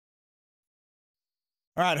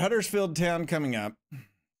All right, Huddersfield Town coming up.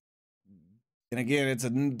 And again, it's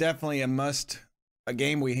definitely a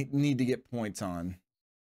game we need to get points on.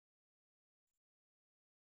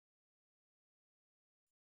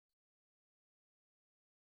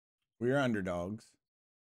 We are underdogs.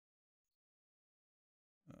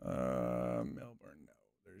 Melbourne, no,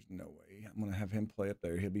 there's no way. I'm going to have him play up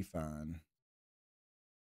there. He'll be fine.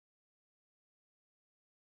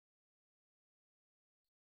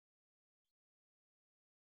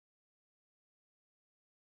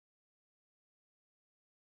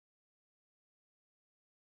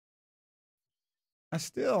 I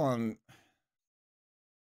still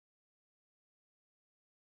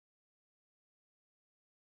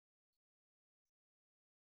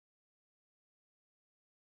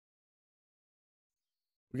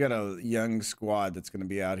we got a young squad that's going to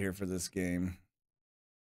be out here for this game.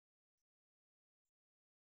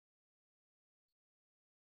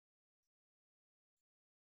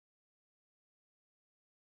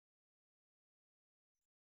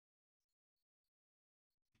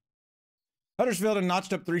 Huddersfield have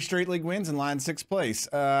notched up 3 straight league wins and line 6th place.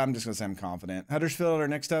 I'm just going to say I'm confident. Huddersfield are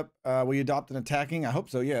next up. Will you adopt an attacking? I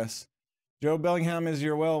hope so, yes. Joe Bellingham, as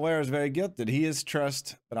you're well aware, is very gifted. He is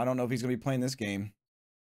trust, but I don't know if he's going to be playing this game.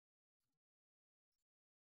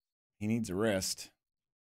 He needs a rest.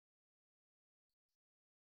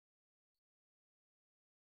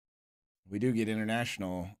 We do get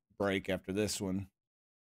international break after this one.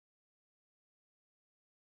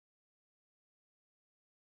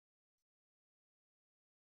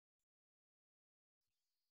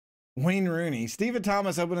 Wayne Rooney. Stephen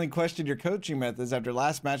Thomas openly questioned your coaching methods after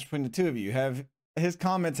last match between the two of you. Have his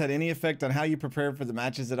comments had any effect on how you prepare for the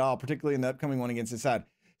matches at all, particularly in the upcoming one against his side?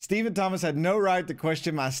 Stephen Thomas had no right to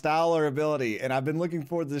question my style or ability, and I've been looking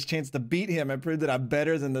forward to this chance to beat him and prove that I'm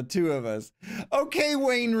better than the two of us. Okay,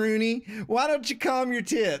 Wayne Rooney, why don't you calm your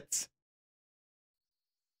tits?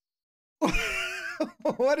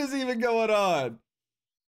 What is even going on?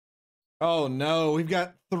 Oh, no. We've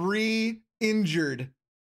got 3 injured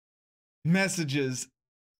messages.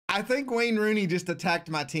 I think Wayne Rooney just attacked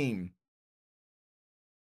my team.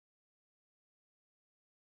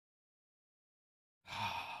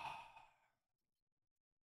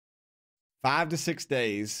 Five to 6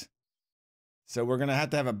 days. So we're going to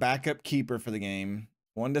have a backup keeper for the game.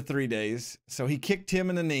 1 to 3 days. So he kicked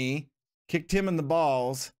him in the knee, kicked him in the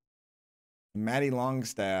balls. Matty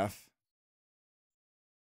Longstaff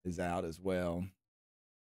is out as well.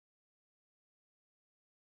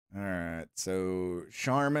 All right. So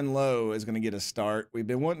Sharman Lowe is going to get a start. We've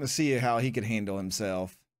been wanting to see how he could handle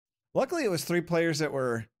himself. Luckily, it was 3 players that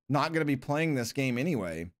were not going to be playing this game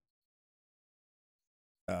anyway.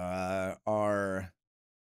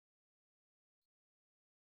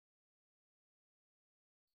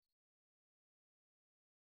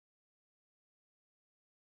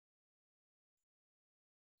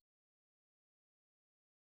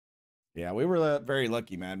 Yeah, we were very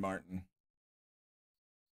lucky, Mad Martin.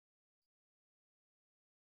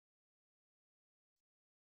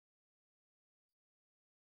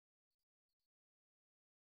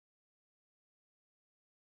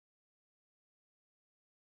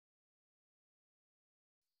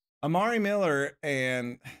 Amari Miller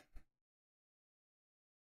and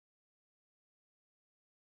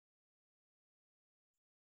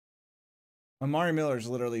Amari Miller is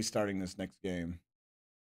literally starting this next game.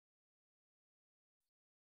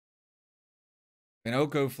 And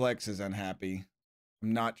Oko Flex is unhappy.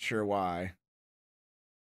 I'm not sure why.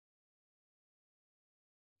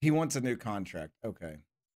 He wants a new contract. Okay.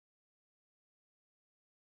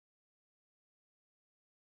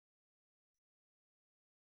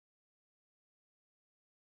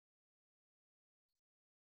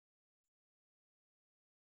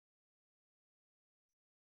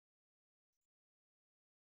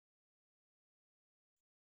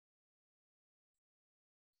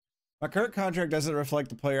 My current contract doesn't reflect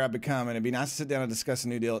the player I've become, and it'd be nice to sit down and discuss a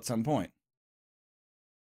new deal at some point.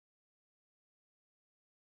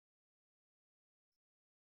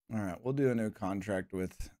 All right, we'll do a new contract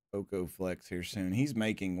with Oko Flex here soon. He's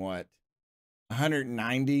making what?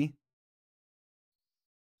 190?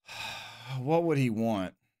 What would he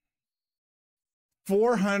want?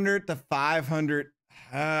 400 to 500.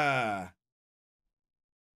 Ah.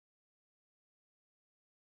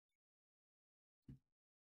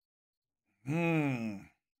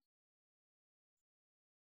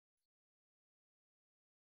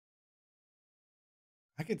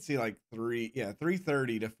 I could see like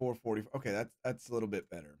 330 to 440. Okay, that's a little bit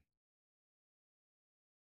better.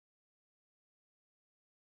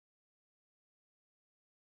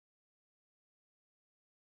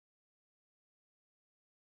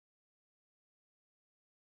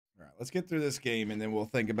 let's get through this game, and then we'll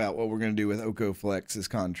think about what we're going to do with Oko Flex's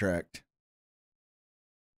contract.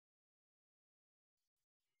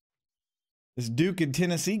 This Duke and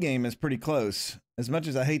Tennessee game is pretty close. As much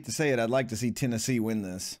as I hate to say it, I'd like to see Tennessee win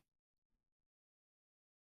this.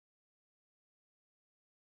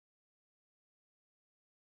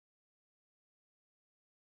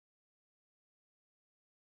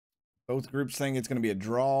 Both groups think it's going to be a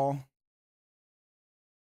draw.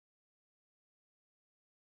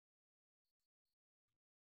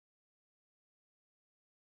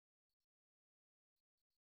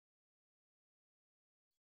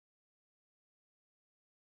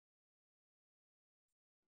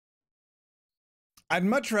 I'd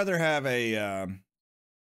much rather have a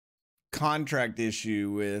contract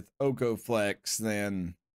issue with Oko Flex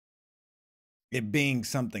than it being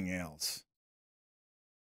something else.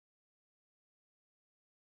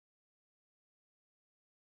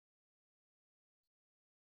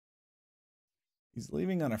 He's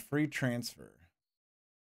leaving on a free transfer.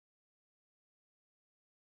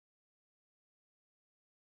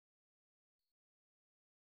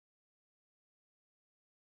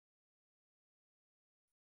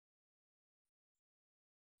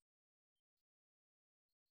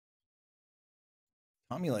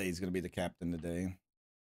 Tommy Lay is going to be the captain today.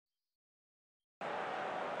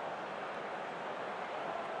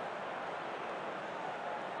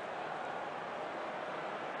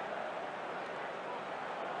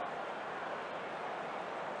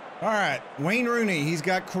 All right, Wayne Rooney. He's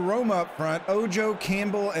got Karoma up front, Ojo,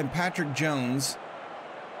 Campbell, and Patrick Jones.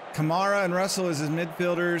 Kamara and Russell as his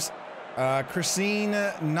midfielders. Christine,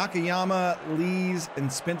 Nakayama, Lees,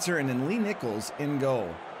 and Spencer, and then Lee Nichols in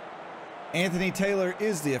goal. Anthony Taylor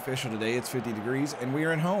is the official today. It's 50 degrees, and we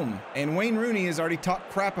are at home. And Wayne Rooney has already talked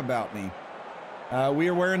crap about me. We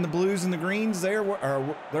are wearing the blues and the greens. They're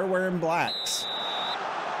wearing blacks.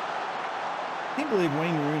 I can't believe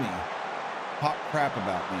Wayne Rooney talked crap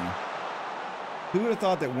about me. Who would have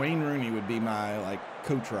thought that Wayne Rooney would be my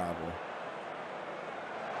coach rival?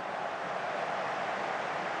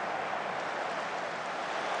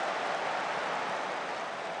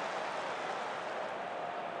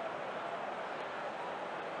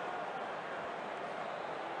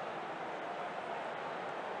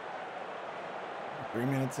 Three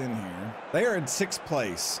minutes in here. They are in 6th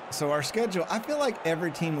place. So our schedule, I feel like every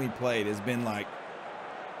team we played has been up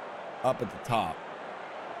at the top.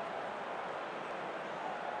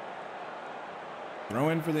 Throw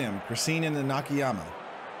in for them. Christine and the Nakayama.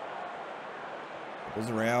 Goes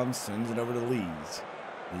around, sends it over to Lees.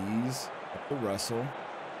 Lees up to Russell.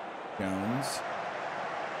 Jones.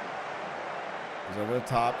 Goes over the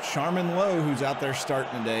top. Sharman Lowe, who's out there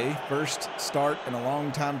starting today. First start in a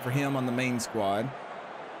long time for him on the main squad.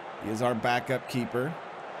 He is our backup keeper.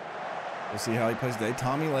 We'll see how he plays today.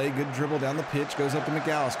 Tommy Lay, good dribble down the pitch, goes up to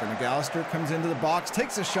McAllister. McAllister comes into the box,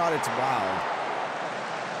 takes a shot, it's wild.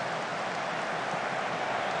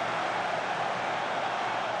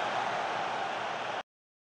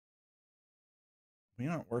 We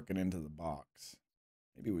aren't working into the box.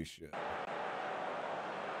 Maybe we should.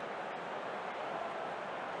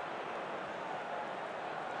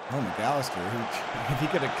 Oh, McAllister, if he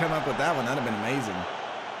could have come up with that one, that'd have been amazing.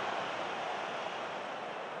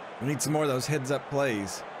 We need some more of those heads-up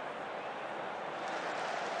plays.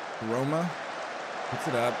 Roma puts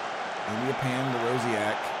it up. India Pan to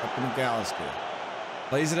Rosiak. Up to McAllister.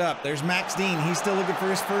 Plays it up. There's Max Dean. He's still looking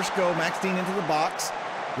for his first goal. Max Dean into the box.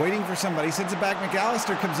 Waiting for somebody. Sends it back.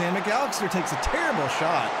 McAllister comes in. McAllister takes a terrible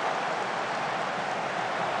shot.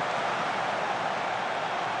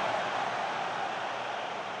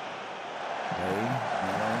 Miller.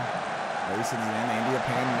 Sends it in. India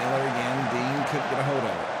Pan. Miller again. Dean couldn't get a hold of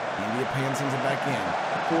it. India Pan sends it back in.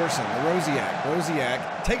 Forson, the Rosiak.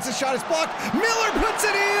 Rosiak takes a shot. It's blocked. Miller puts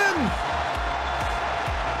it in!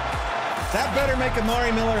 That better make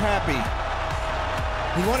Amari Miller happy.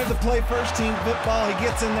 He wanted to play first team football. He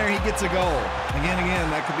gets in there. He gets a goal.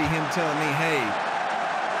 Again, that could be him telling me, hey,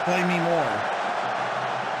 play me more.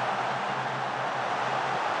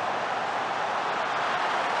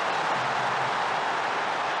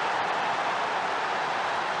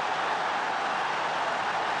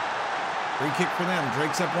 Free kick for them.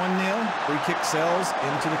 Drake's up 1-0. Free kick sells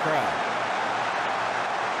into the crowd.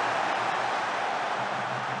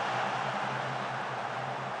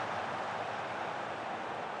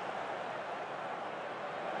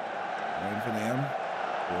 Waiting for them.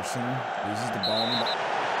 Orson loses the ball.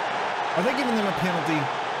 Are they giving them a penalty?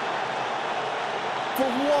 For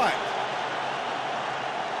what?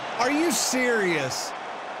 Are you serious?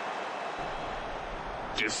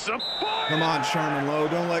 Disappointed. Come on, Sharman Lowe.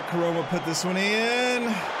 Don't let Karoma put this one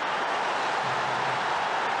in.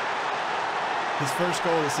 His first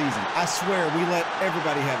goal of the season. I swear we let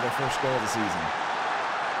everybody have their first goal of the season.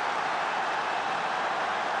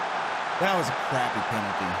 That was a crappy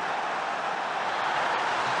penalty.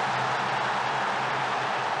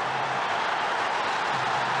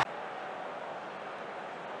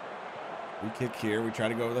 We kick here. We try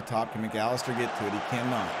to go over the top. Can McAllister get to it? He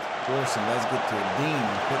cannot. Orson does get to it. Dean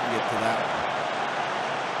couldn't get to that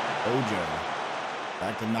one. Ojo.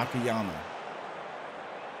 Back to Nakayama.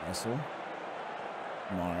 Russell.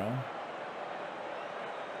 Morrow.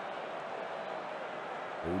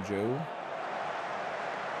 Ojo.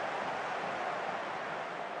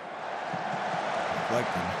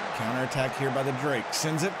 Deflected. Counterattack here by the Drake.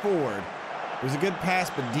 Sends it forward. It was a good pass,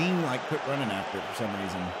 but Dean like quit running after it for some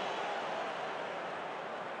reason.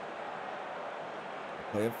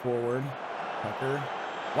 Play it forward. Tucker.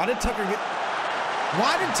 Why did Tucker get...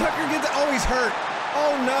 Oh, he's hurt.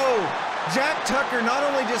 Oh, no. Jack Tucker not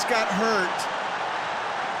only just got hurt,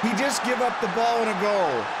 he just gave up the ball and a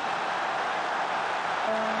goal.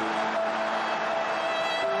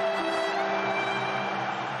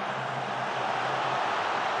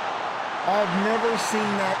 I've never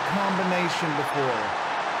seen that combination before.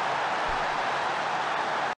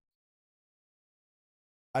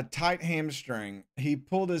 A tight hamstring. He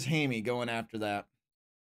pulled his hammy going after that.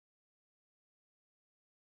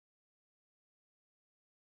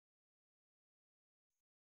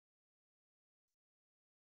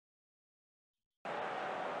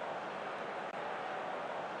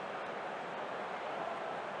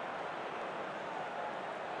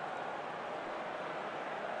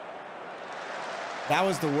 That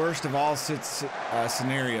was the worst of all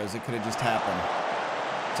scenarios that could have just happened.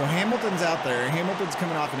 So Hamilton's out there. Hamilton's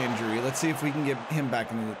coming off an injury. Let's see if we can get him back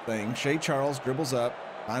into the thing. Shea Charles dribbles up,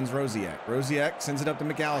 finds Rosiak. Rosiak sends it up to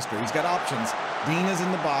McAllister. He's got options. Dean is in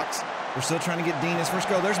the box. We're still trying to get Dean his first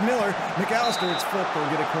goal. There's Miller. McAllister, it's flipped. We'll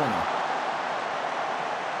get a corner.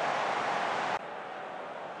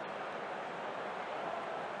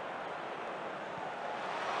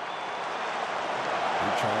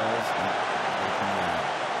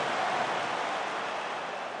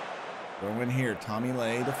 Throw in here, Tommy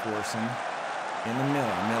Lay to force him. In the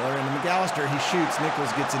Miller. Miller into McAllister. He shoots.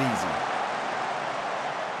 Nichols gets it easy.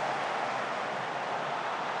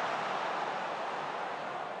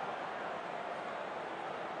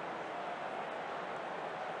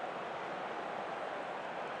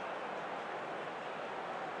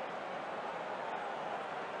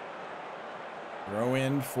 Throw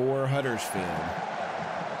in for Huddersfield.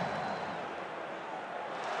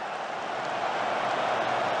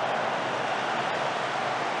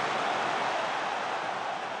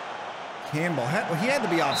 Campbell, well, he had to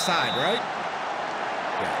be offside, right?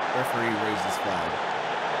 Yeah, referee raised his flag.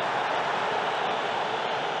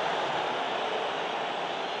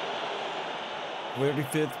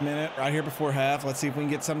 "35th minute, right here before half. Let's see if we can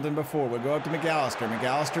get something before. We'll go up to McAllister.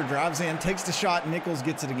 McAllister drives in, takes the shot. Nichols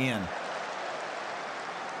gets it again.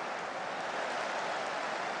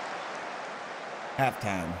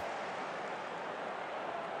 Halftime.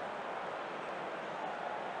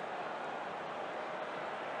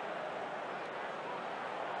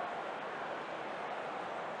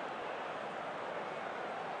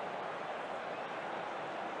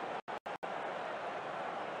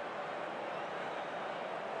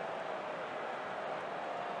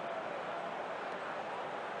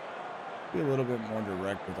 Be a little bit more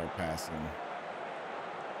direct with our passing.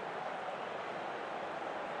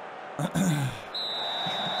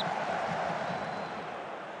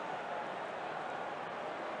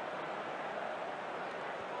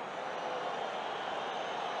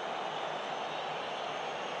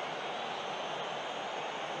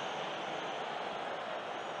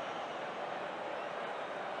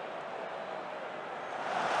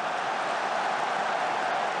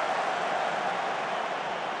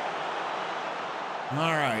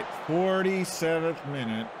 All right, 47th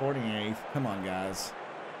minute, 48th. Come on, guys.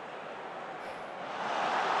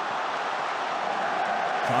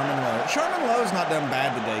 Sharman Lowe's not done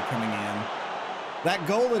bad today coming in. That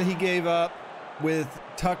goal that he gave up with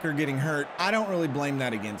Tucker getting hurt, I don't really blame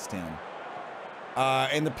that against him.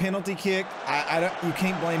 And the penalty kick, you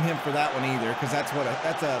can't blame him for that one either, because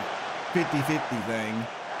that's a 50-50 thing.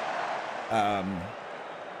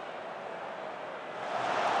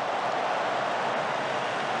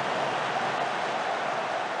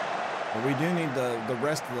 But we do need the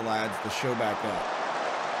rest of the lads to show back up.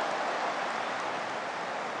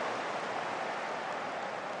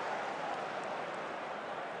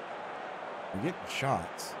 We're getting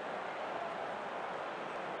shots.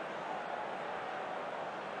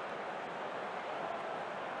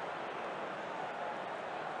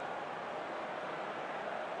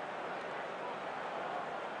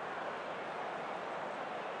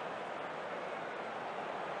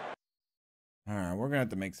 All right, we're going to have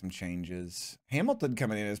to make some changes. Hamilton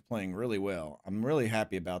coming in is playing really well. I'm really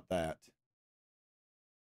happy about that.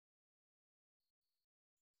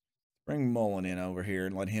 Bring Mullen in over here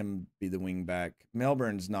and let him be the wing back.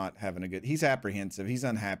 Melbourne's not having a good... He's apprehensive. He's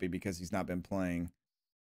unhappy because he's not been playing.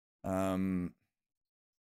 I'm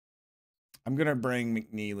going to bring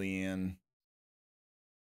McNeely in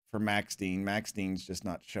for Max Dean. Max Dean's just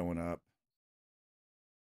not showing up.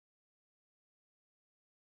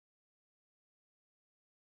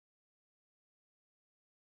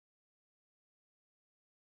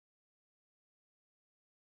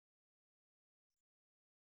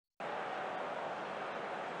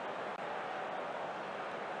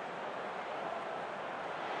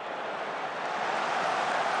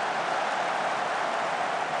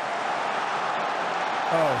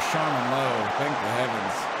 Oh, Sharman Lowe. Thank the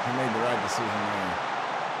heavens. He made the right decision there.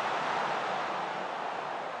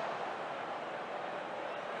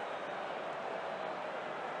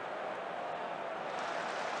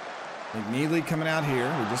 McNeely coming out here.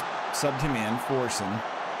 We just subbed him in. Forson.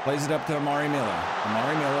 Plays it up to Amari Miller.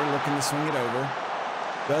 Amari Miller looking to swing it over.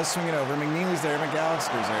 Does swing it over. McNeely's there.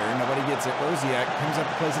 McAllister's there. Nobody gets it. Rosiak comes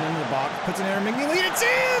up, plays it into the box. Puts it in there. McNeely. It's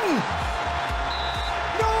in!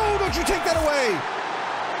 No! Don't you take that away!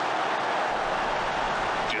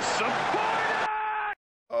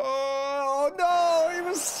 Oh, no, he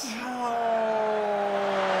was... Oh,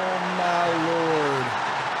 my Lord.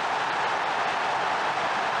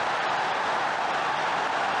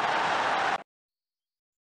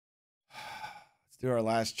 Let's do our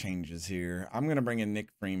last changes here. I'm going to bring in Nick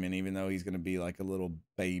Freeman, even though he's going to be like a little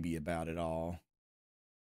baby about it all.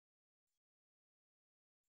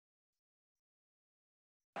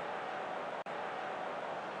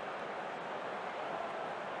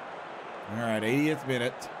 All right, 80th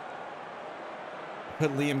minute.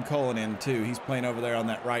 Put Liam Cullen in, too. He's playing over there on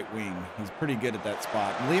that right wing. He's pretty good at that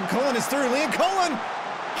spot. And Liam Cullen is through. Liam Cullen!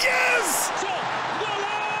 Yes!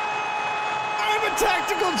 I'm a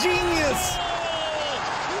tactical genius!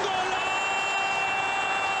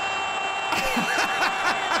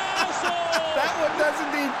 That one does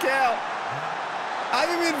indeed count.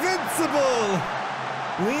 I'm invincible!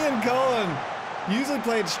 Liam Cullen. Usually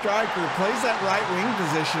played striker, plays that right wing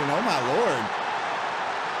position. Oh, my Lord.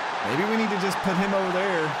 Maybe we need to just put him over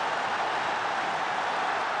there.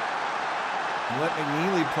 And let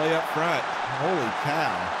McNeely play up front. Holy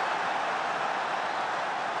cow.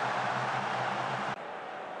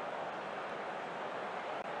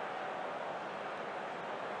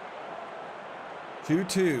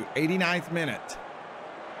 Two, 89th minute.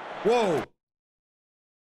 Whoa.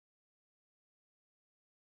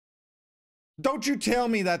 Don't you tell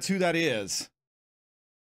me that's who that is.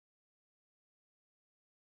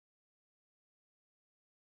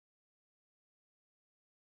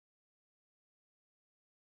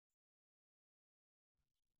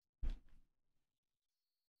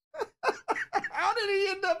 How did he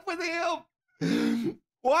end up with him?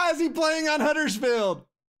 Why is he playing on Huddersfield?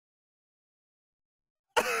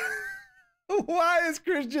 Why is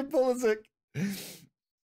Christian Pulisic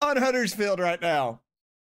on Huddersfield right now?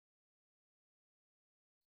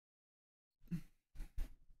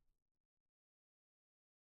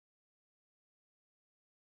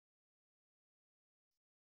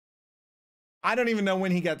 I don't even know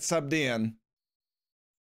when he got subbed in.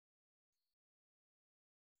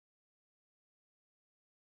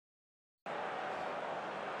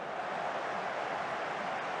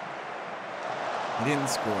 He didn't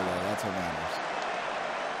score, though. That's what matters.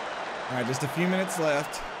 All right, just a few minutes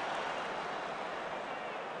left.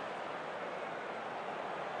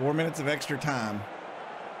 4 minutes of extra time.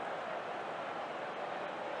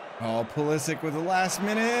 Oh, Pulisic with the last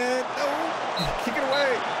minute. Oh, kick it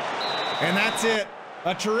away. And that's it.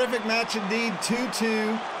 A terrific match indeed.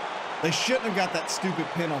 2-2. They shouldn't have got that stupid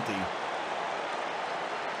penalty.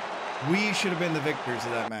 We should have been the victors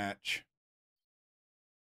of that match.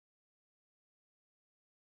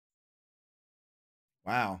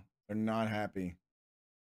 Wow. They're not happy.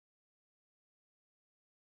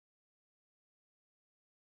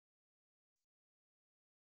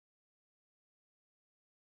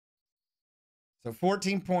 So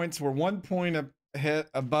 14 points. We're 1 point ahead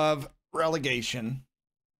above relegation.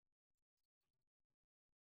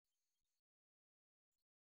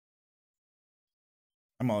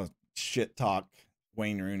 I'm gonna shit talk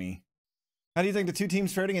Wayne Rooney. How do you think the two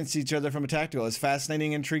teams fared against each other from a tactical? It's a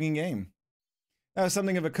fascinating, intriguing game. That was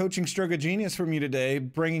something of a coaching stroke of genius from you today,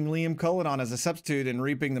 bringing Liam Cullen on as a substitute and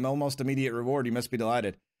reaping the almost immediate reward. You must be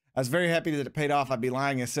delighted. I was very happy that it paid off. I'd be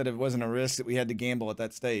lying if I said it wasn't a risk that we had to gamble at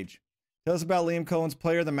that stage. Tell us about Liam Cohen's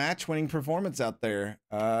player of the match winning performance out there.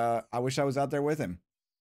 I wish I was out there with him.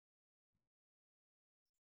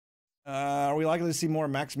 Are we likely to see more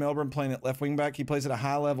Max Melbourne playing at left wing back? He plays at a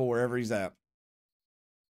high level wherever he's at.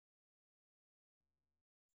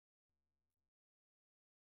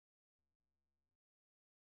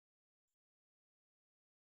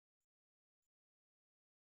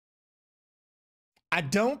 I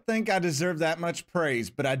don't think I deserve that much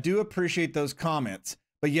praise, but I do appreciate those comments.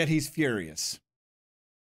 But yet he's furious.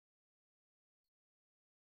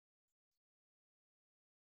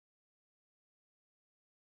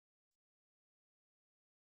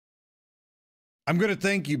 I'm going to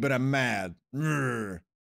thank you, but I'm mad. What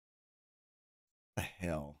the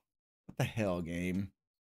hell? What the hell, game?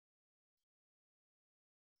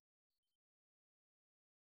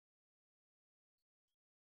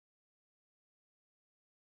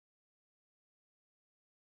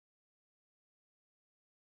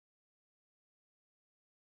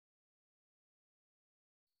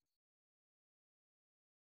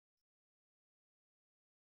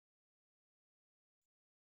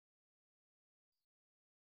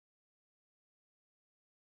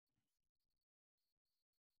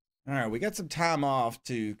 All right, we got some time off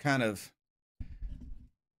to kind of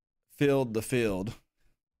field the field.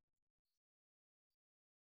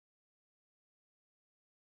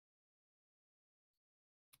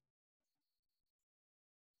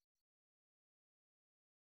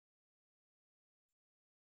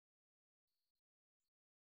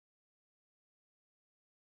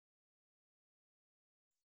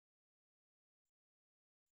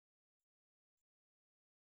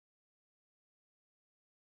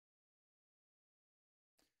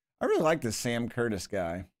 I really like this Sam Curtis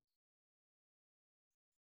guy.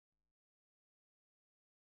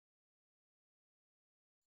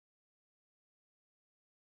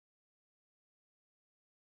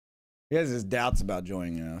 He has his doubts about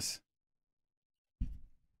joining us.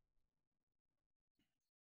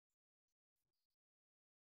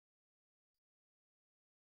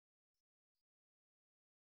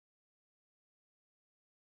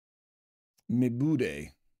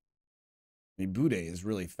 Mibude. Mibude is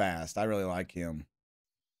really fast. I really like him.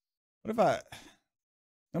 What if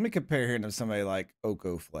let me compare him to somebody like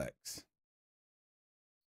Oko Flex.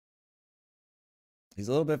 He's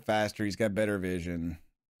a little bit faster. He's got better vision.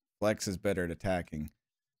 Flex is better at attacking.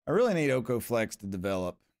 I really need Oko Flex to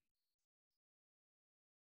develop.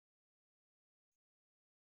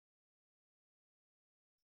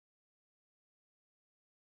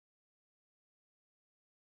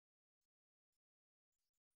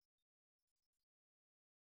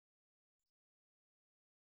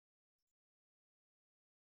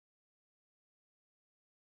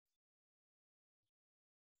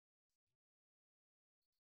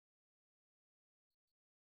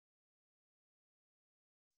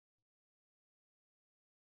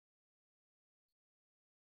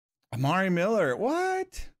 Amari Miller,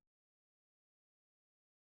 what?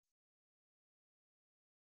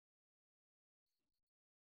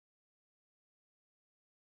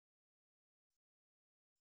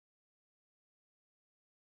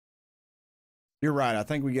 You're right. I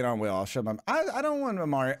think we get on well. I'll shut my. I don't want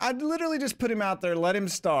Amari. I'd literally just put him out there, let him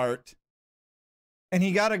start, and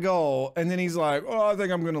he got a goal, and then he's like, "Oh, I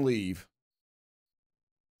think I'm gonna leave."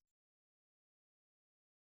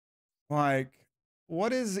 Like,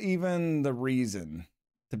 what is even the reason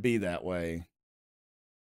to be that way?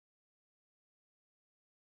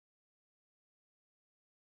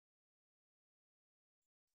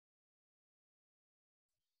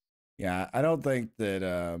 Yeah, I don't think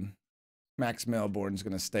that Max Melbourne's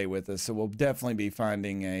going to stay with us, so we'll definitely be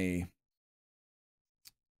finding a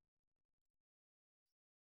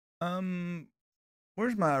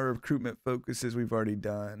where's my recruitment focuses we've already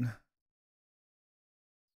done?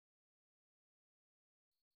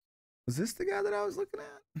 Was this the guy that I was looking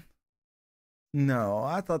at? No,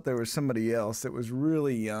 I thought there was somebody else that was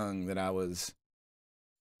really young that I was.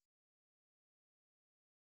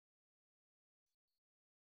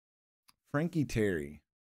 Frankie Terry.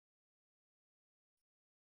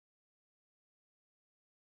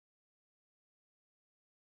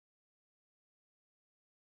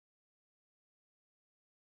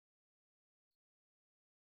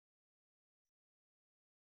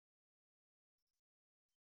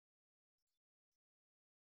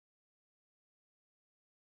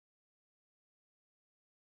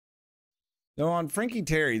 No, on Frankie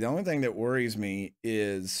Terry, the only thing that worries me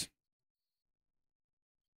is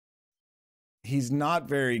he's not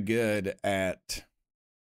very good at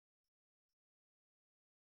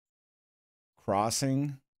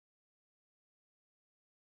crossing.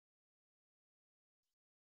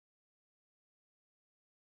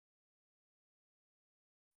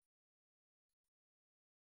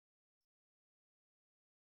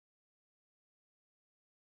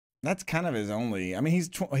 That's kind of his only. I mean, he's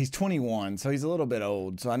 21, so he's a little bit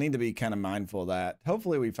old. So I need to be kind of mindful of that.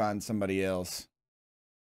 Hopefully, we find somebody else.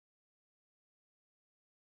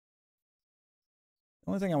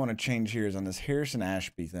 The only thing I want to change here is on this Harrison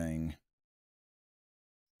Ashby thing.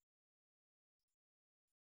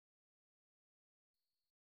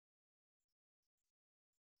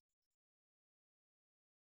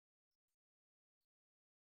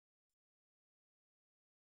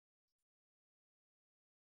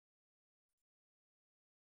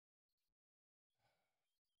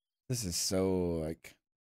 This is so like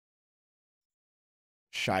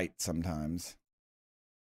shite sometimes.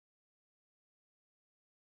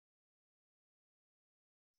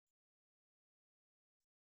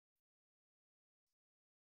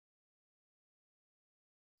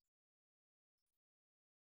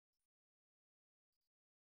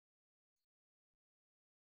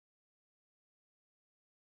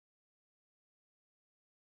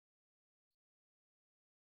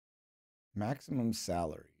 Maximum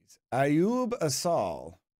salaries. Ayub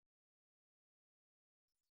Asal.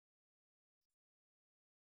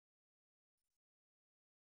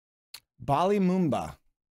 Bali Mumba.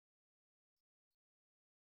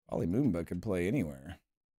 Bali Mumba could play anywhere.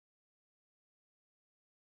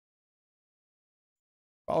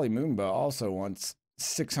 Bali Mumba also wants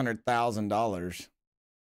 $600,000.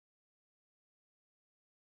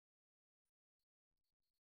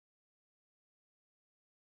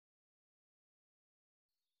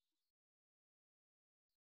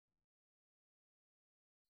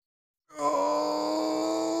 Oh,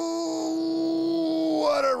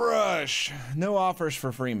 what a rush. No offers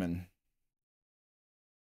for Freeman.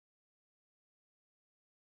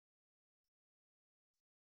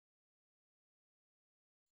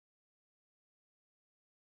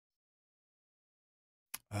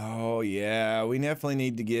 Oh, yeah. We definitely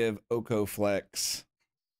need to give Oko Flex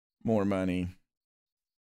more money.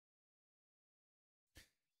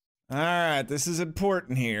 All right. This is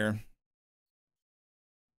important here.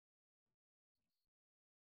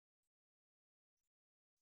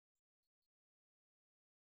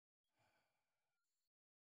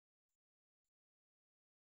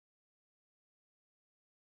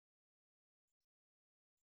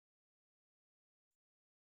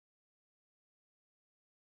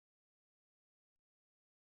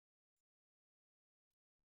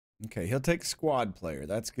 Okay, he'll take squad player.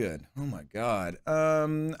 That's good. Oh my god.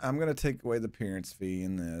 I'm gonna take away the appearance fee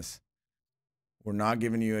in this. We're not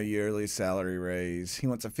giving you a yearly salary raise. He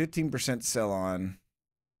wants a 15% sell on.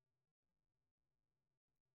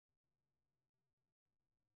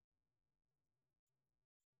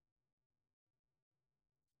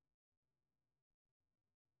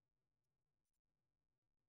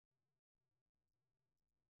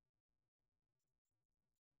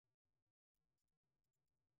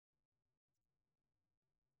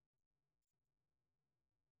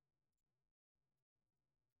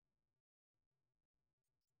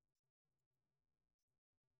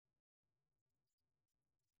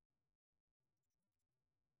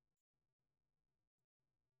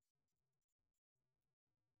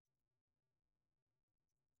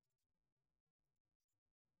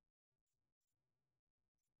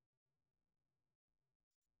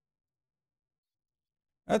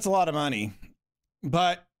 That's a lot of money.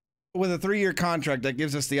 But with a 3-year contract, that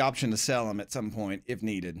gives us the option to sell him at some point if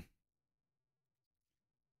needed.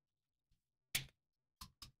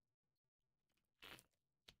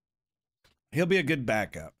 He'll be a good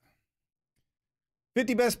backup.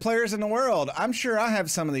 50 best players in the world. I'm sure I have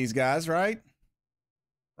some of these guys, right?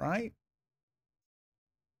 Right?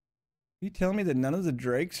 You telling me that none of the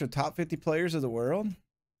Drakes are top 50 players of the world?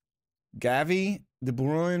 Gavi, De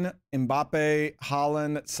Bruyne, Mbappe,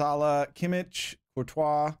 Haaland, Salah, Kimmich,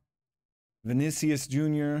 Courtois, Vinicius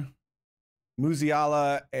Jr.,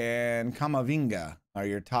 Musiala, and Kamavinga are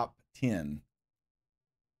your top 10.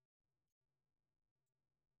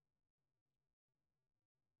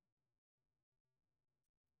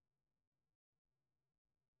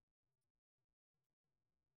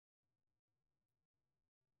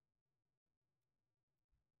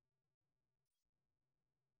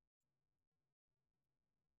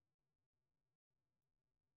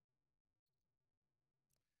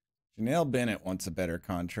 Janelle Bennett wants a better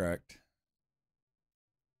contract.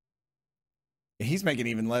 He's making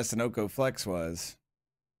even less than Oko Flex was.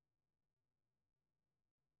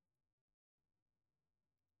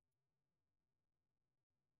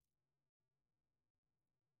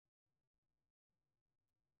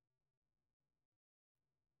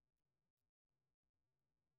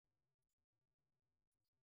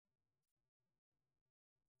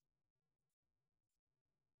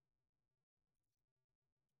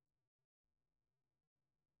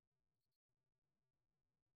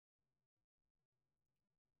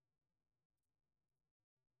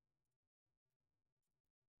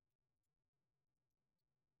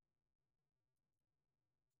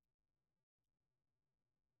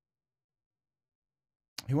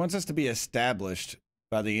 He wants us to be established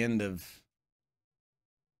by the end of,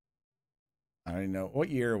 I don't know, what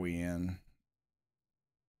year are we in?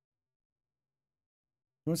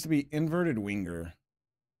 He wants to be inverted winger.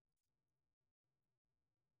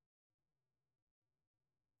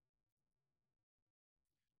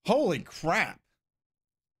 Holy crap.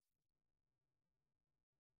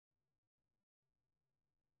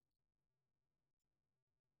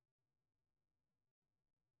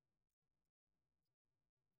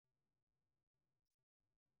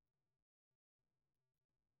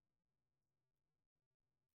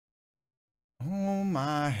 Oh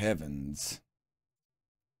my heavens.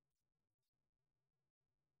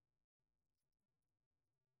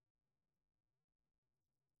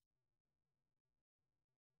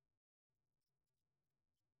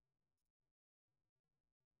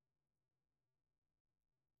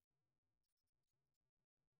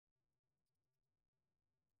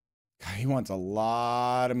 God, he wants a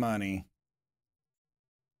lot of money.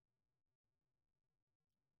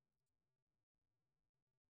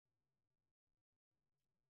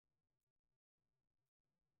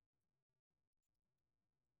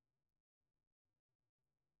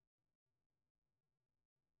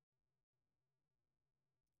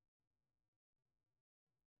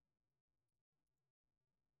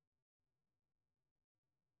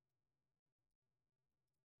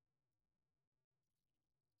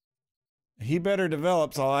 He better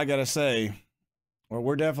develops, all I gotta say, or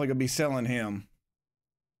we're definitely gonna be selling him.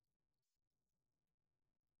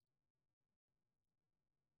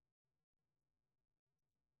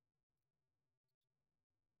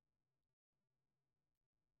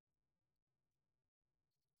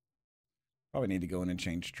 Probably need to go in and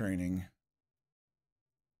change training.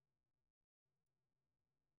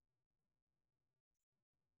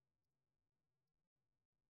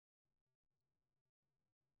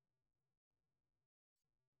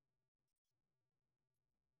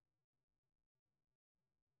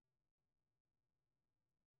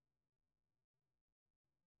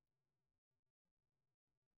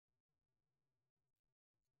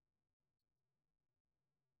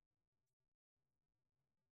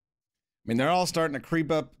 I mean, they're all starting to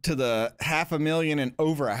creep up to the 500,000 and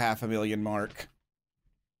over a 500,000 mark.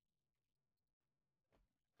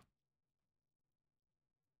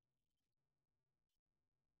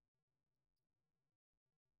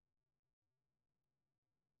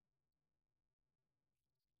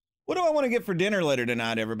 What do I want to get for dinner later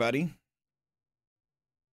tonight, everybody?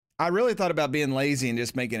 I really thought about being lazy and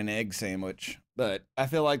just making an egg sandwich, but I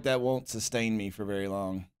feel like that won't sustain me for very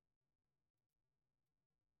long.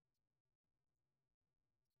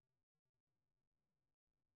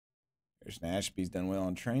 There's Nashby's done well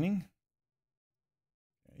in training.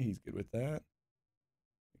 Okay, he's good with that.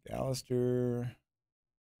 McAllister.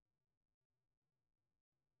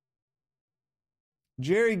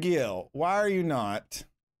 Jerry Gill, why are you not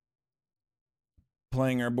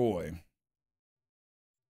playing our boy?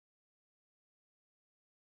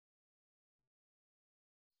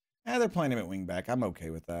 They're playing him at wingback. I'm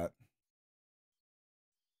okay with that.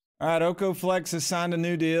 All right, Oko Flex has signed a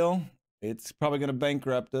new deal. It's probably going to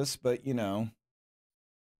bankrupt us, but you know.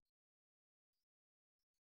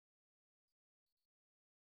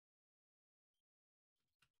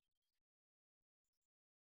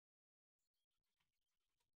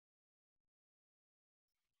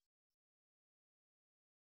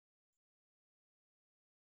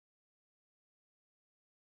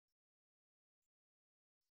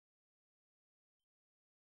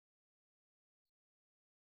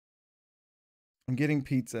 I'm getting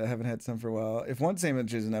pizza. I haven't had some for a while. If one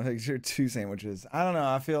sandwich is enough, I sure 2 sandwiches. I don't know.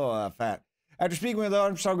 I feel fat. After speaking with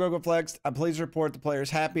Armstrong Gogo Flex, I'm pleased to report the player is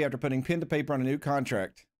happy after putting pen to paper on a new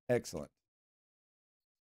contract. Excellent.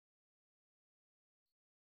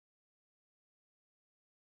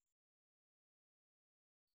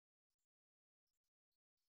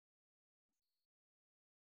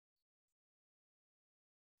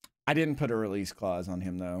 I didn't put a release clause on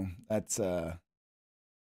him though. That's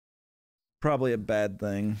probably a bad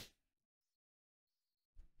thing.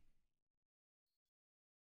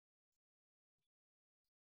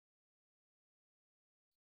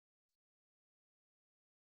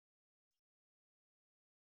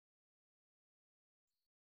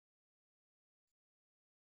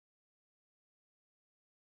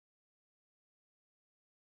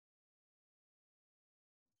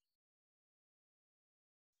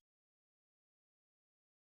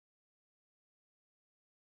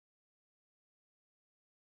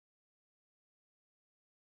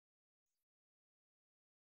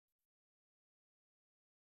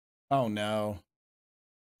 Oh no.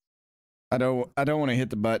 I don't want to hit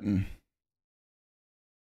the button.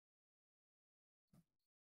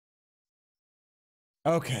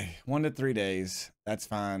 Okay, 1 to 3 days. That's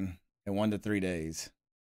fine. And 1 to 3 days.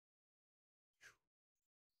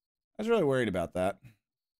 I was really worried about that.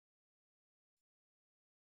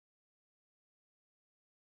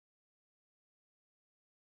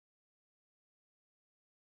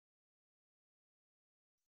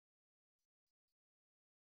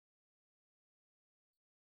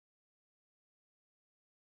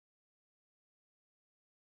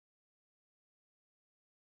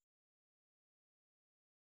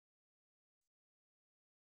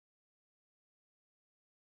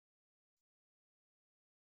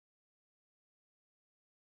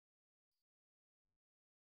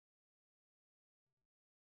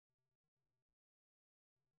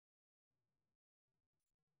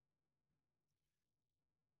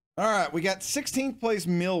 All right, we got 16th place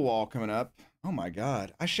Millwall coming up. Oh my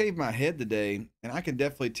God, I shaved my head today, and I can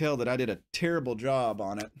definitely tell that I did a terrible job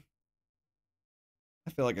on it.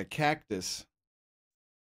 I feel like a cactus.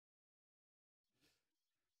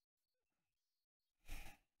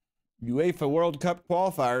 UEFA World Cup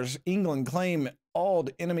qualifiers, England claim all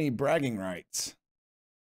enemy bragging rights.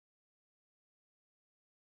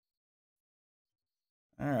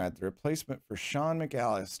 All right, the replacement for Sean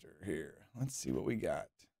McAllister here. Let's see what we got.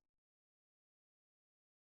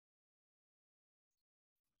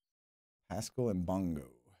 Pascal and Bongo.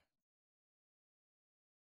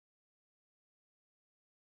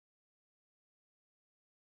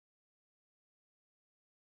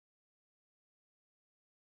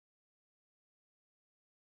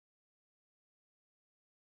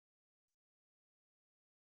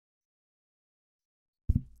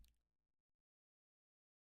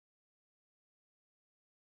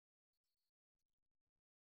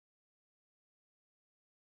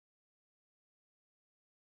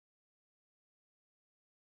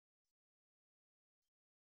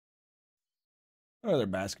 What other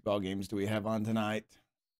basketball games do we have on tonight?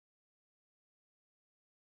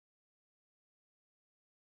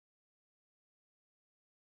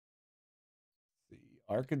 Let's see,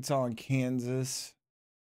 Arkansas and Kansas.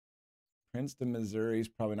 Princeton, Missouri is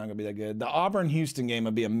probably not going to be that good. The Auburn-Houston game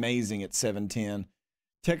would be amazing at 7:10.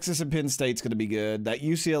 Texas and Penn State's going to be good. That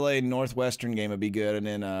UCLA Northwestern game would be good. And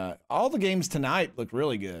then all the games tonight look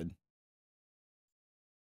really good.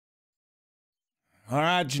 All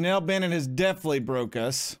right, Janelle Bennett has definitely broke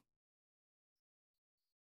us.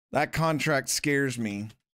 That contract scares me.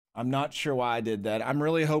 I'm not sure why I did that. I'm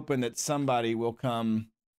really hoping that somebody will come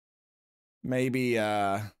maybe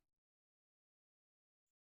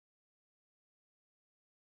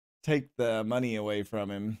take the money away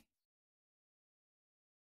from him.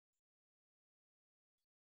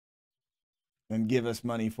 And give us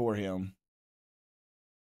money for him.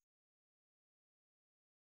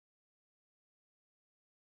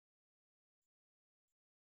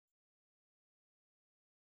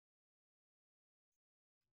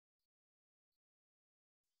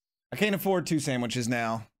 I can't afford 2 sandwiches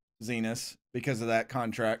now, Zenas, because of that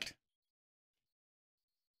contract.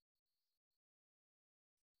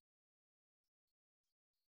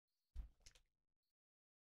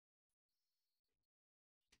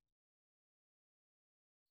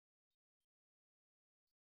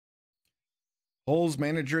 Holes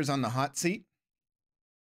manager is on the hot seat.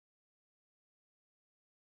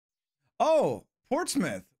 Oh,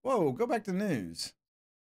 Portsmouth. Whoa, go back to news.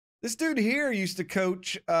 This dude here used to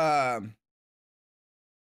coach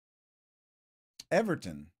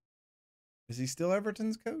Everton. Is he still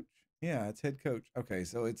Everton's coach? Yeah, it's head coach. Okay,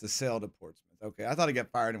 so it's a sale to Portsmouth. Okay, I thought he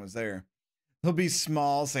got fired and was there. He'll be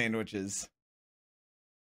small sandwiches.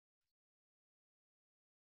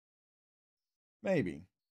 Maybe.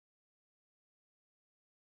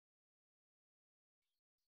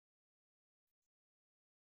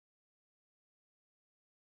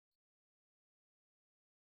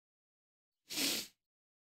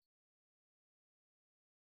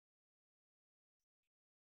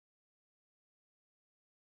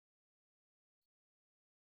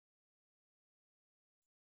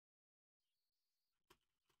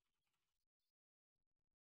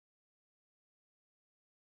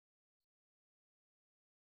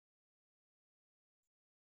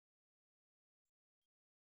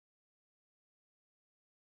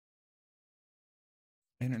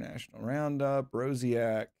 International Roundup,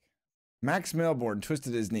 Rosiak. Max Melbourne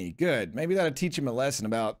twisted his knee. Good. Maybe that'll teach him a lesson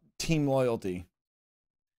about team loyalty.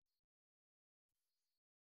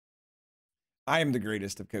 I am the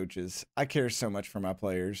greatest of coaches. I care so much for my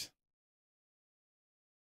players.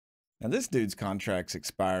 Now, this dude's contract's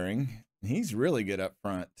expiring. He's really good up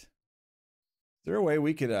front. Is there a way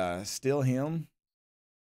we could steal him?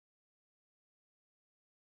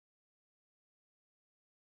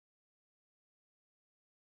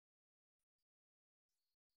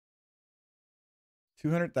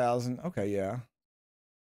 200,000. Okay, yeah.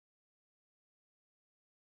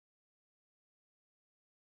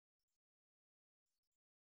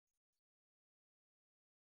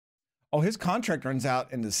 Oh, his contract runs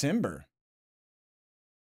out in December.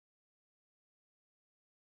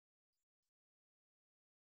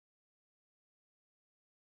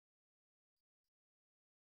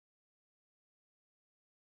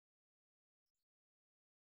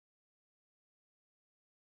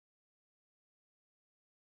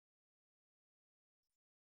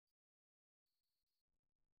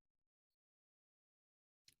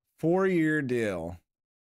 Four-year deal.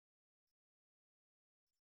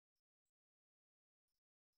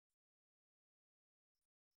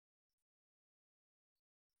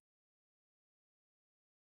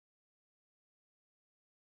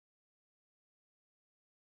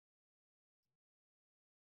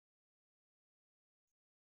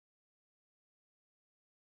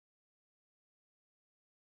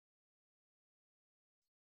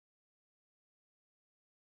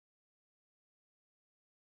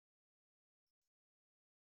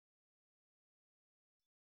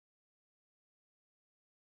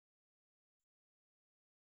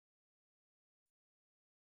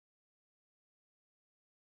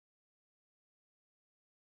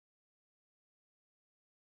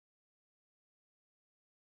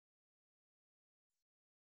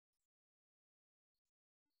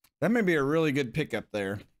 That may be a really good pickup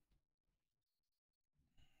there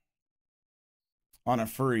on a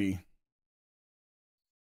free.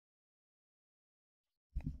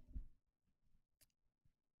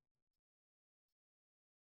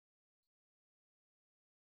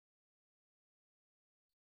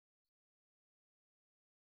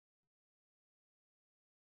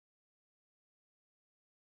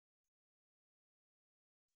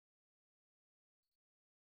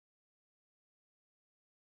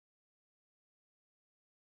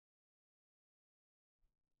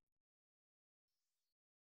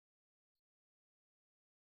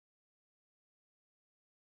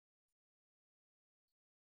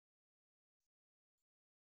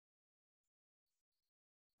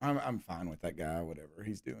 I'm fine with that guy, whatever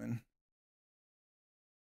he's doing.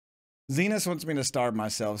 Zenas wants me to starve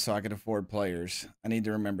myself so I can afford players. I need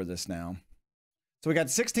to remember this now. So we got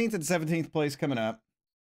 16th and 17th place coming up.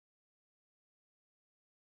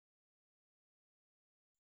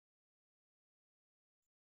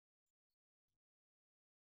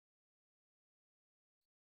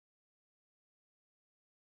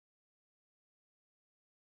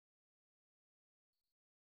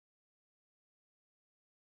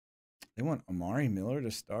 They want Amari Miller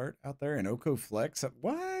to start out there and Oko Flex.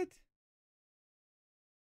 What?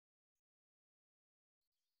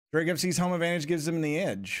 Drake FC's home advantage gives them the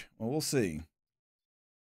edge. Well, we'll see.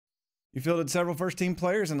 You fielded several first team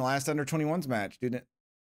players in the last under 21s match, didn't it?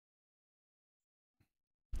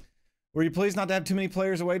 Were you pleased not to have too many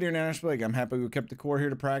players away during international break? I'm happy we kept the core here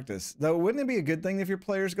to practice. Though, wouldn't it be a good thing if your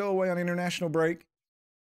players go away on international break?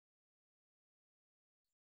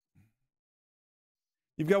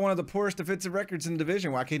 You've got one of the poorest defensive records in the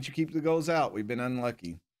division. Why can't you keep the goals out? We've been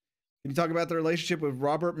unlucky. Can you talk about the relationship with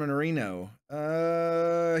Robert Minorino?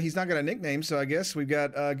 He's not got a nickname, so I guess we've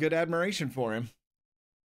got good admiration for him.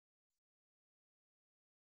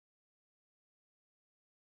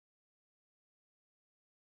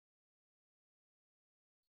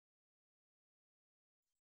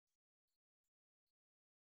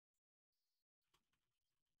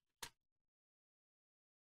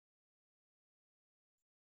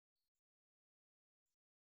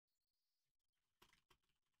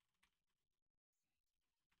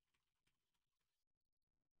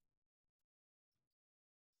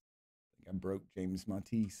 I think I broke James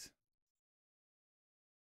Matisse.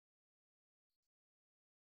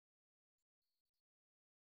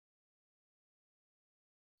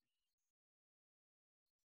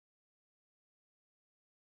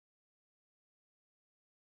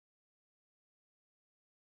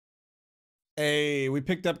 Hey, we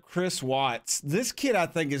picked up Chris Watts. This kid, I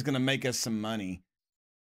think, is going to make us some money.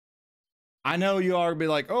 I know you are be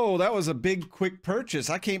like, oh, that was a big, quick purchase.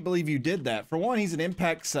 I can't believe you did that. For one, he's an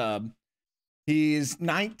impact sub. He's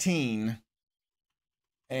 19.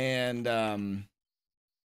 And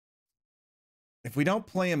if we don't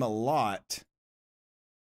play him a lot,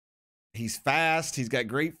 he's fast. He's got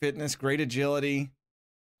great fitness, great agility.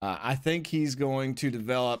 I think he's going to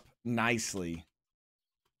develop nicely.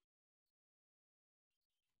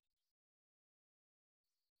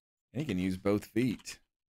 He can use both feet.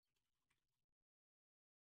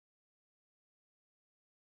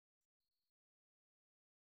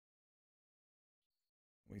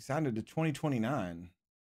 We signed it to 2029.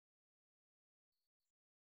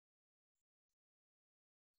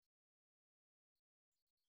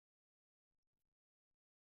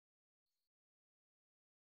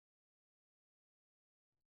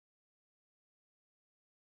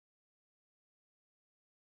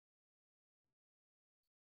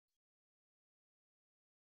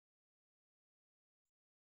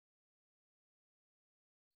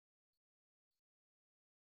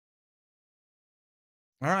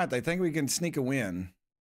 All right, they think we can sneak a win.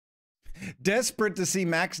 Desperate to see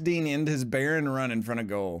Max Dean end his barren run in front of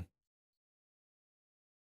goal.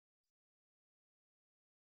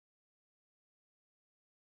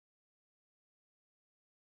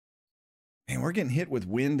 Man, we're getting hit with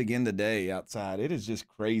wind again today outside. It is just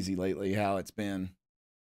crazy lately how it's been.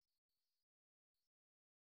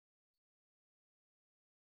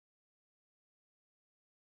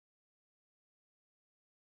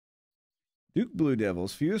 Duke Blue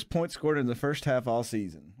Devils, fewest points scored in the first half all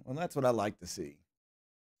season. Well, that's what I like to see.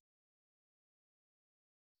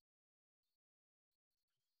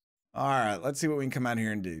 All right, let's see what we can come out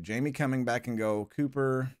here and do. Jamie coming back and go.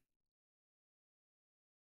 Cooper.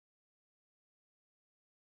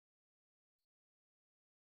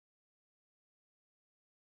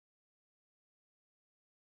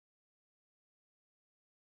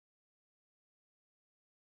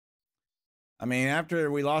 I mean,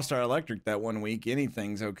 after we lost our electric that one week,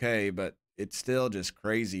 anything's okay, but it's still just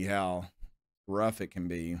crazy how rough it can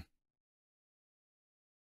be.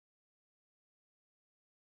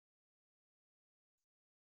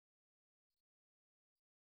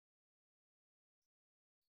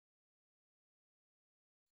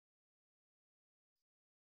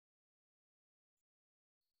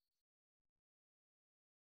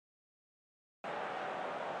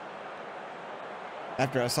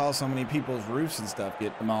 After I saw so many people's roofs and stuff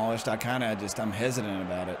get demolished, I'm hesitant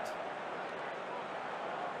about it.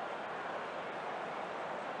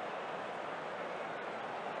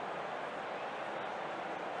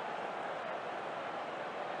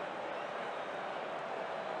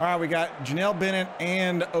 All right, we got Janelle Bennett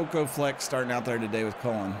and Oko Flex starting out there today with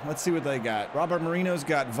Cullen. Let's see what they got. Robert Marino's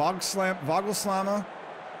got Vogelslama,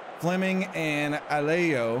 Fleming, and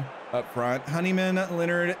Aleo up front. Honeyman,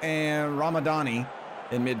 Leonard, and Ramadani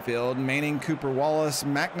in midfield. Manning, Cooper Wallace,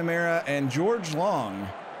 McNamara, and George Long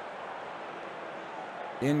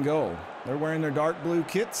in goal. They're wearing their dark blue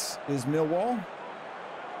kits. Is Millwall.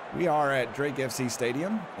 We are at Drake FC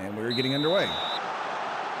Stadium, and we're getting underway.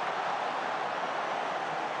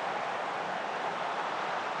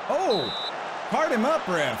 Oh, card him up,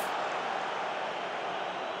 ref.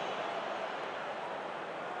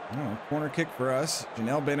 Oh, corner kick for us.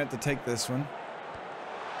 Janelle Bennett to take this one.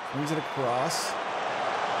 Brings it across.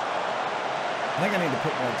 I think I need to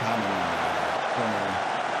put more time in my corner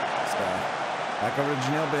stuff. Back over to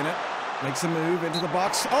Janelle Bennett. Makes a move into the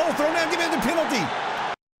box. Oh, throw down, give him the penalty.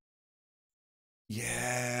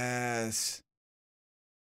 Yes.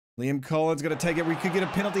 Liam Cullen's going to take it. We could get a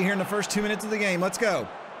penalty here in the first 2 minutes of the game. Let's go.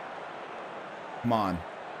 Come on.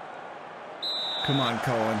 Come on,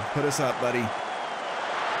 Cullen. Put us up, buddy.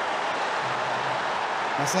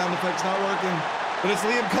 My sound effect's not working, but it's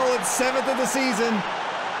Liam Cullen's 7th of the season.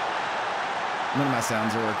 None of my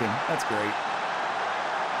sounds are working. That's great.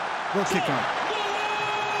 We'll kick on.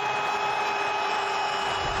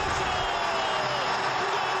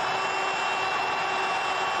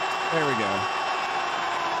 There we go.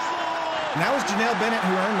 And that was Janelle Bennett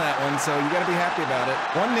who earned that one, so you got to be happy about it.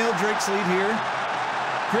 1-0 Drake's lead here.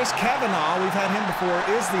 Chris Kavanaugh, we've had him before,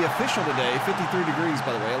 is the official today. 53 degrees,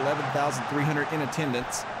 by the way. 11,300 in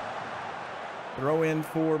attendance. Throw in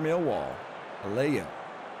for Millwall. Aleo.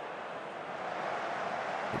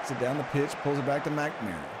 Picks it down the pitch, pulls it back to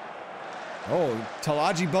McNamara. Oh,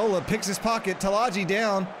 Talaji Bola picks his pocket. Talaji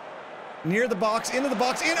down near the box, into the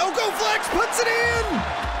box, in. Oko Flex puts it in!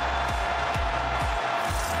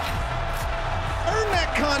 Earn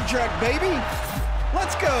that contract, baby!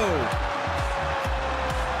 Let's go!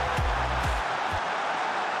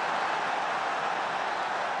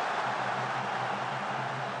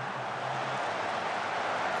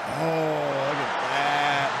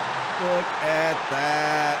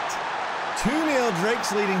 That 2-0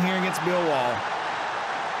 Drake's leading here against Millwall.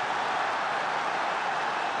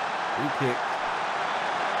 Free kick.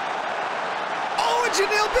 Oh, and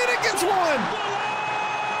Janelle Bennett gets one.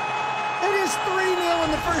 It is 3-0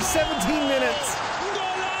 in the first 17 minutes.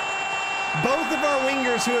 Both of our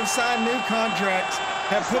wingers who have signed new contracts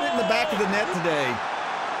have put it in the back of the net today.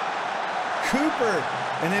 Cooper,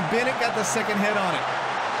 and then Bennett got the second head on it.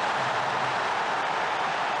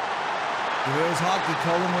 If it was hockey,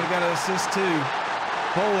 Cullen would have got an assist too.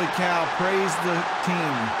 Holy cow, praise the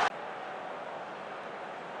team.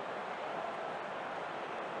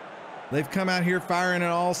 They've come out here firing on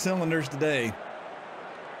all cylinders today.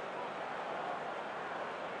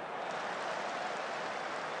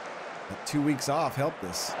 That 2 weeks off helped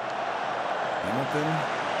us. Hamilton.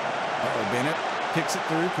 Uh-oh, Bennett kicks it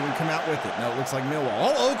through. Can we come out with it? No, it looks like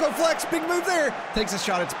Millwall. Oh, Oko Flex, big move there. Takes a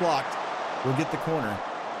shot, it's blocked. We'll get the corner.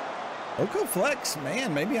 Oko flex,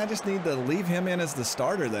 man, maybe I just need to leave him in as the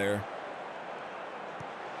starter there.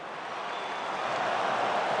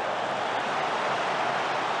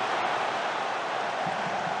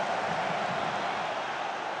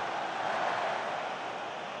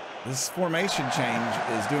 This formation change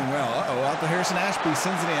is doing well. Uh-oh, out to Harrison Ashby,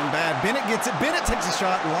 sends it in, bad. Bennett gets it. Bennett takes a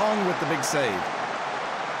shot long with the big save.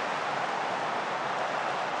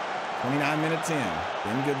 29 minutes in.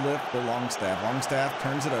 Ben good lift for Longstaff. Longstaff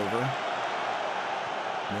turns it over.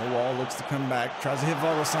 Millwall looks to come back. Tries to hit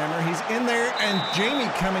Vogelslammer. He's in there, and Jamie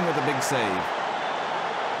coming with a big save.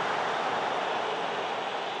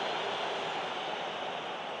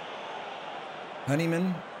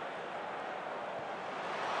 Honeyman.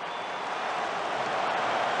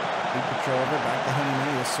 Deep control over, back to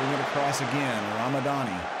Honeyman. He'll swing it across again.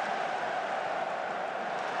 Ramadani.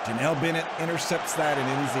 Janelle Bennett intercepts that and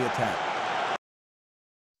ends the attack.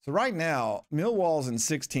 So right now, Millwall's in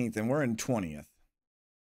 16th and we're in 20th.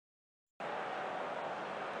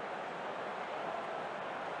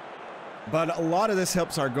 But a lot of this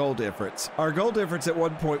helps our goal difference. Our goal difference at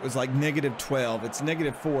one point was like -12. It's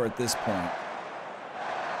 -4 at this point.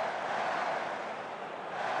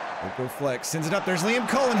 Oko flex, sends it up. There's Liam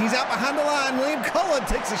Cullen. He's out behind the line. Liam Cullen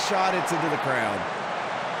takes a shot. It's into the crowd.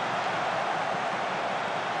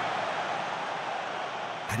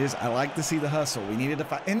 I like to see the hustle. We needed to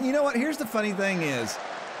fight. And you know what? Here's the funny thing is,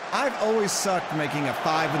 I've always sucked making a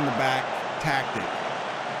 5 in the back tactic.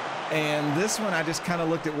 And this one, I just kind of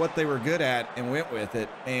looked at what they were good at and went with it.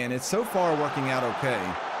 And it's so far working out okay.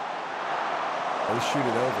 They shoot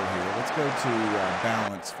it over here. Let's go to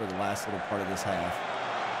balance for the last little part of this half.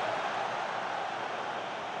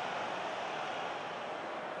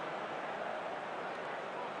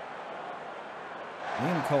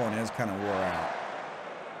 Liam Cullen is kind of wore out.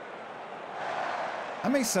 I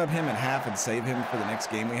may sub him at half and save him for the next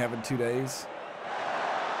game we have in 2 days.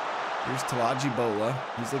 Here's Talaji Bola.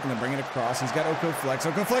 He's looking to bring it across. He's got Oko flex.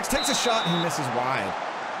 Oko flex takes a shot and he misses wide.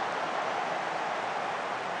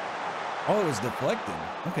 Oh, it was deflected.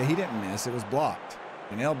 Okay, he didn't miss. It was blocked.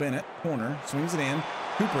 Janelle Bennett, corner, swings it in.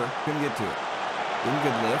 Cooper couldn't get to it. Didn't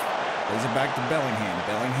good lift. Plays it back to Bellingham.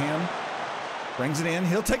 Bellingham brings it in.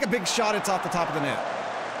 He'll take a big shot. It's off the top of the net.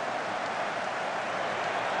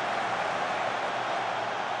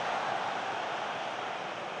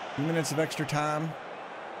 Few minutes of extra time.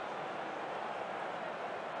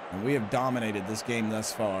 And we have dominated this game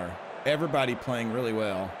thus far. Everybody playing really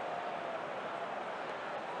well.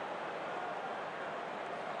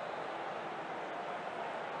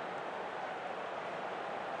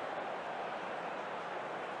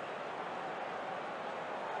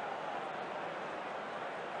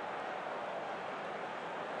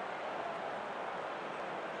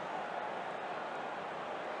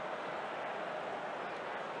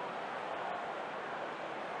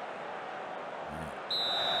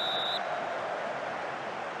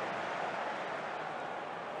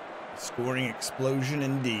 Scoring explosion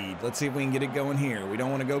indeed. Let's see if we can get it going here. We don't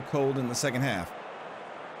want to go cold in the second half.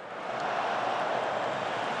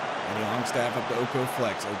 Eddie Longstaff up to Oko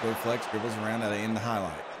flex. Oko flex dribbles around at the end to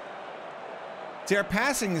highlight. See, our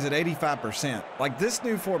passing is at 85%. Like this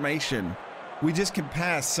new formation, we just can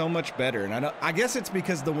pass so much better. And I guess it's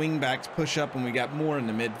because the wing backs push up and we got more in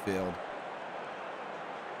the midfield.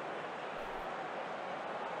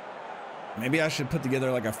 Maybe I should put together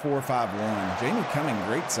like a 4-5-1. Jamie Cumming,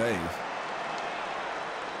 great save.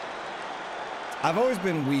 I've always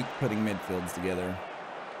been weak putting midfields together.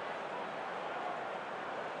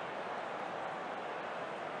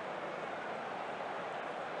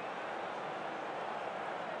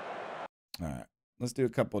 All right, let's do a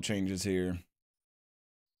couple changes here.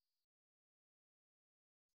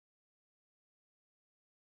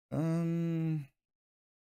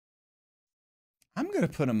 I'm going to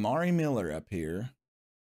put Amari Miller up here.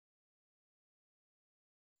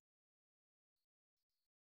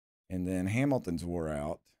 And then Hamilton's wore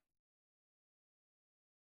out.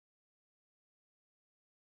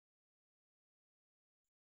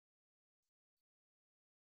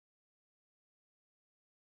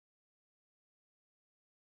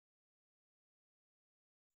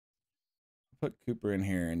 Put Cooper in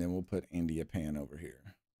here, and then we'll put India Pan over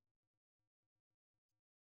here.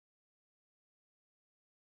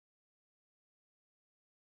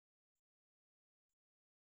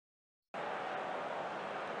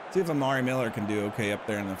 See if Amari Miller can do okay up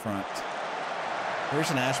there in the front.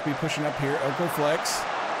 There's an Ashby pushing up here. Oko flex.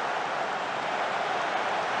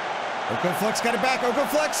 Oko flex got it back. Oko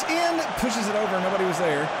flex in. Pushes it over. Nobody was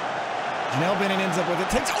there. Janelle Bennett ends up with it.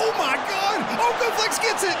 Takes. Oh my God! Oko flex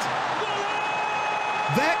gets it.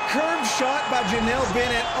 That curved shot by Janelle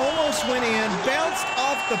Bennett almost went in, bounced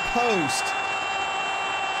off the post.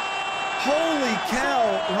 Holy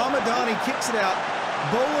cow. Ramadani kicks it out.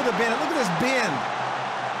 Bola to Bennett. Look at this bend.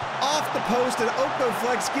 Off the post, and Oko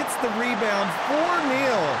Flex gets the rebound.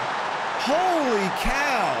 4-0. Holy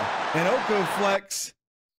cow. And Oko Flex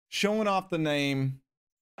showing off the name.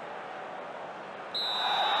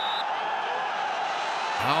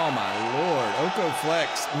 Oh my Lord, Oko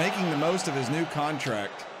Flex making the most of his new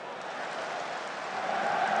contract.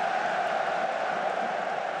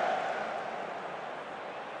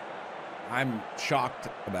 I'm shocked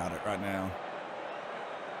about it right now.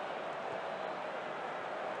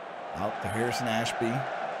 Out to Harrison Ashby.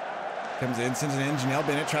 Comes in, sends it in. Janelle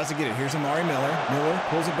Bennett tries to get it. Here's Amari Miller. Miller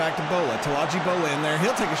pulls it back to Bola. Talaji Bola in there.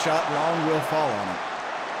 He'll take a shot. Long will fall on it.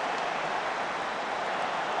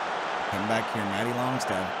 Come back here, Matty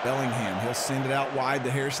Longstaff. Bellingham, he'll send it out wide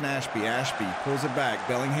to Harrison Ashby. Ashby pulls it back.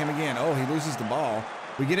 Bellingham again. Oh, he loses the ball.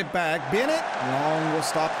 We get it back. Bennett, Long will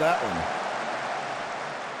stop that one.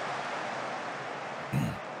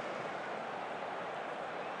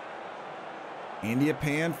 India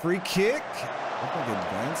Pan, free kick. Looked like it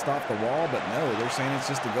glanced off the wall, but no, they're saying it's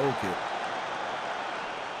just a goal kick.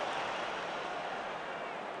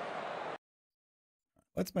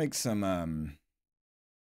 Let's make some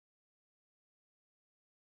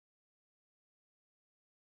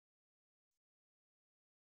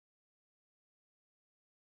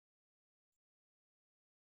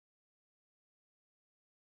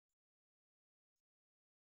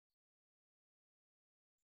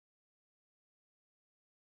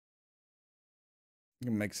I'm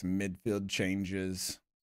gonna make some midfield changes.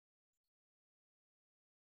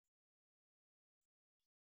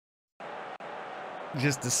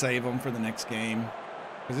 Just to save them for the next game.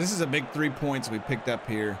 Because this is a big 3 points we picked up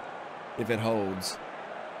here if it holds.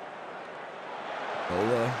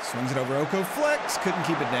 Bola swings it over Oko Flex. Couldn't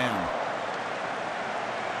keep it down.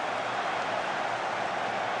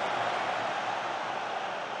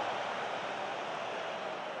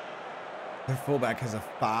 Their fullback has a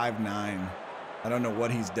 5'9". I don't know what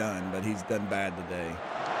he's done, but he's done bad today.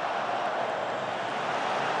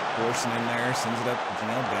 Forcing in there, sends it up to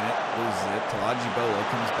Janelle Bennett, loses it. Talaji Bola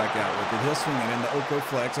comes back out with it. He'll swing it into Oko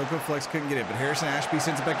Flex. Oko Flex couldn't get it, but Harrison Ashby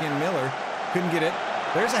sends it back in. Miller couldn't get it.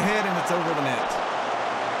 There's a head, and it's over the net.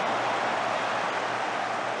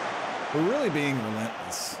 We're really being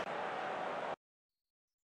relentless.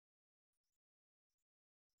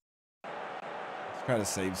 Let's try to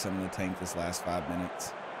save some of the tank this last 5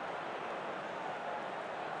 minutes.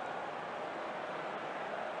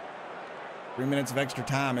 3 minutes of extra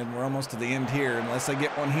time, and we're almost to the end here. Unless they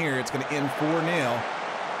get one here, it's going to end 4-0.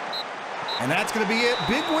 And that's going to be it.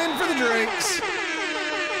 Big win for the Drakes.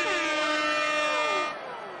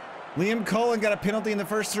 Liam Cullen got a penalty in the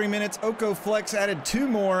first 3 minutes. Oko Flex added 2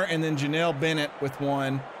 more, and then Janelle Bennett with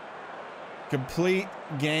 1. Complete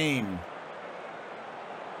game.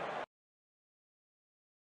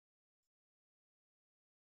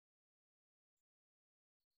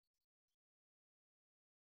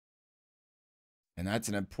 And that's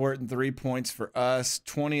an important 3 points for us.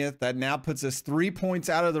 20th. That now puts us 3 points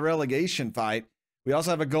out of the relegation fight. We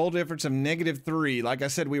also have a goal difference of -3. Like I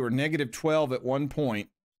said, we were -12 at one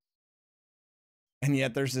point. And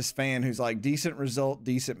yet there's this fan who's like, decent result,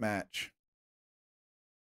 decent match.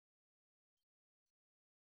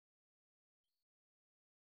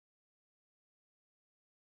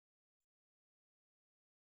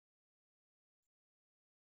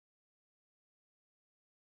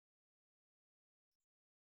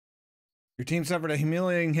 Your team suffered a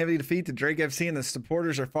humiliating heavy defeat to Drake FC, and the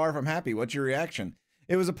supporters are far from happy. What's your reaction?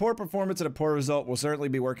 It was a poor performance and a poor result. We'll certainly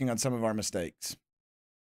be working on some of our mistakes.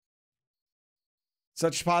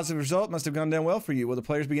 Such a positive result must have gone down well for you. Will the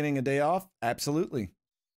players be getting a day off? Absolutely.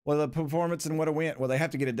 Well, the performance and what a win. Well, they have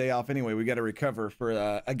to get a day off anyway. We got to recover for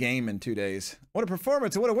a game in 2 days. What a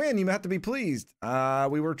performance and what a win. You have to be pleased.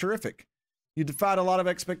 We were terrific. You defied a lot of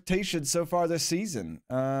expectations so far this season.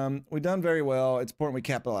 We've done very well. It's important we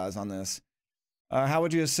capitalize on this. How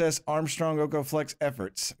would you assess Armstrong Oko Flex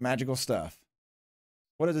efforts? Magical stuff.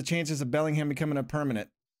 What are the chances of Bellingham becoming a permanent?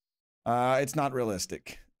 It's not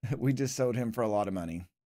realistic. We just sold him for a lot of money.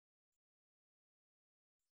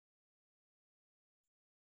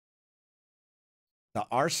 The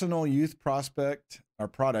Arsenal youth prospect or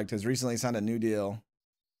product has recently signed a new deal,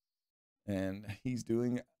 and he's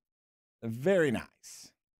doing very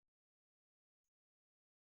nice.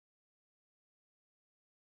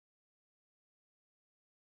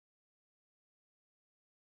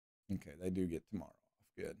 Okay, they do get tomorrow off.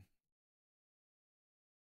 Good.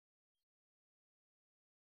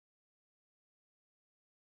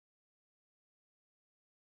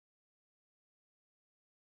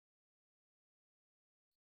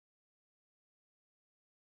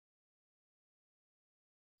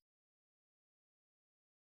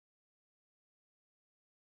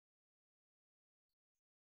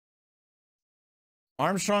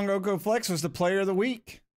 Armstrong Oko Flex was the player of the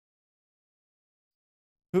week.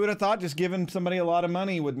 Who would have thought just giving somebody a lot of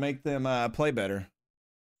money would make them play better?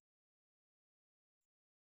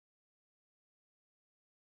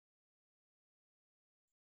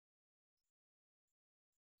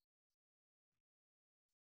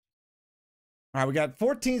 All right, we got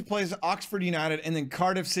 14th place Oxford United and then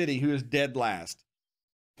Cardiff City, who is dead last.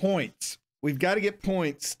 Points. We've got to get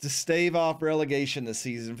points to stave off relegation this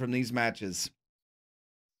season from these matches.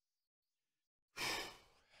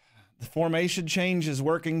 The formation change is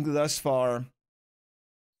working thus far.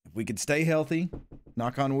 If we could stay healthy,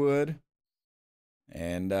 knock on wood,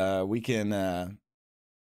 and we can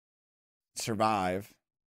survive.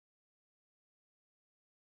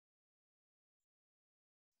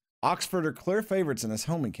 Oxford are clear favorites in this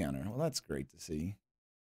home encounter. Well, that's great to see.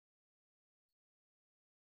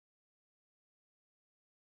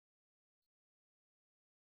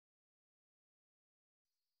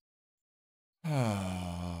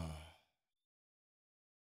 Ah.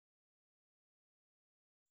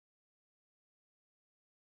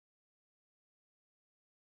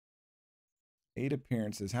 8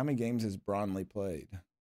 appearances. How many games has Bronley played?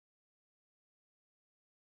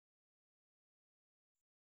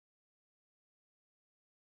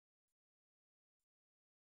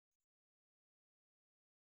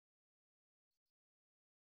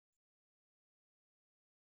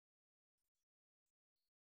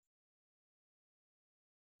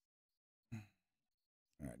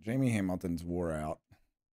 All right, Jamie Hamilton's wore out.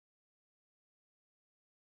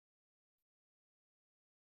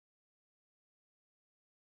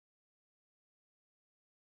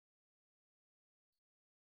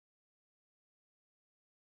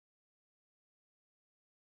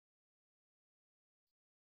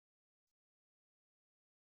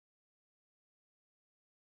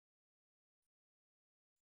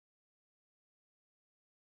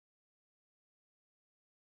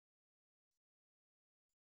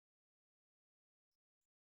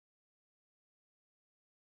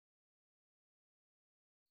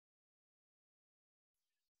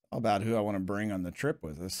 All about who I want to bring on the trip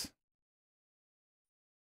with us.